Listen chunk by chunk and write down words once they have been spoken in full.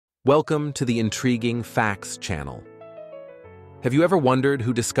Welcome to the Intriguing Facts channel. Have you ever wondered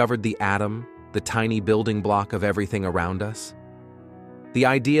who discovered the atom, the tiny building block of everything around us? The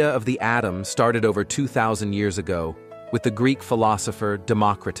idea of the atom started over 2,000 years ago with the Greek philosopher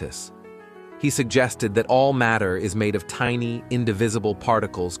Democritus. He suggested that all matter is made of tiny, indivisible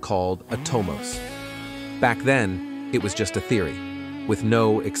particles called atomos. Back then, it was just a theory, with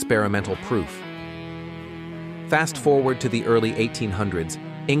no experimental proof. Fast forward to the early 1800s,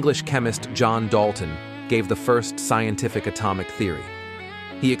 English chemist John Dalton gave the first scientific atomic theory.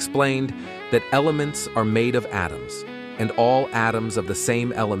 He explained that elements are made of atoms, and all atoms of the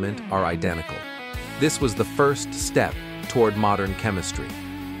same element are identical. This was the first step toward modern chemistry.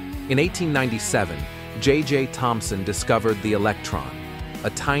 In 1897, J.J. Thomson discovered the electron,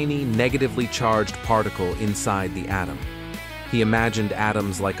 a tiny negatively charged particle inside the atom. He imagined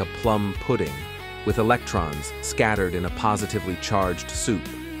atoms like a plum pudding, with electrons scattered in a positively charged soup.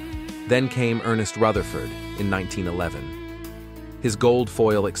 Then came Ernest Rutherford in 1911. His gold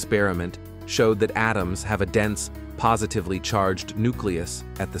foil experiment showed that atoms have a dense, positively charged nucleus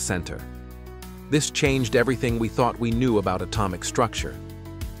at the center. This changed everything we thought we knew about atomic structure.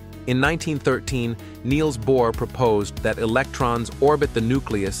 In 1913, Niels Bohr proposed that electrons orbit the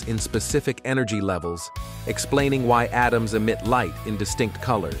nucleus in specific energy levels, explaining why atoms emit light in distinct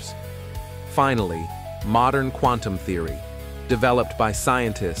colors. Finally, modern quantum theory, developed by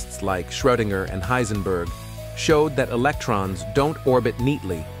scientists like Schrödinger and Heisenberg, showed that electrons don't orbit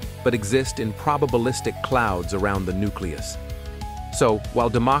neatly, but exist in probabilistic clouds around the nucleus. So, while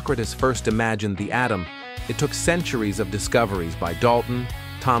Democritus first imagined the atom, it took centuries of discoveries by Dalton,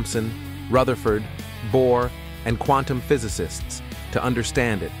 Thomson, Rutherford, Bohr, and quantum physicists to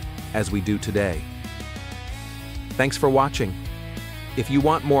understand it as we do today. Thanks for watching. If you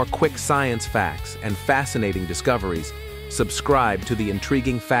want more quick science facts and fascinating discoveries, subscribe to the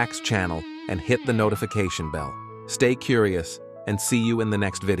Intriguing Facts channel and hit the notification bell. Stay curious and see you in the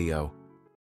next video.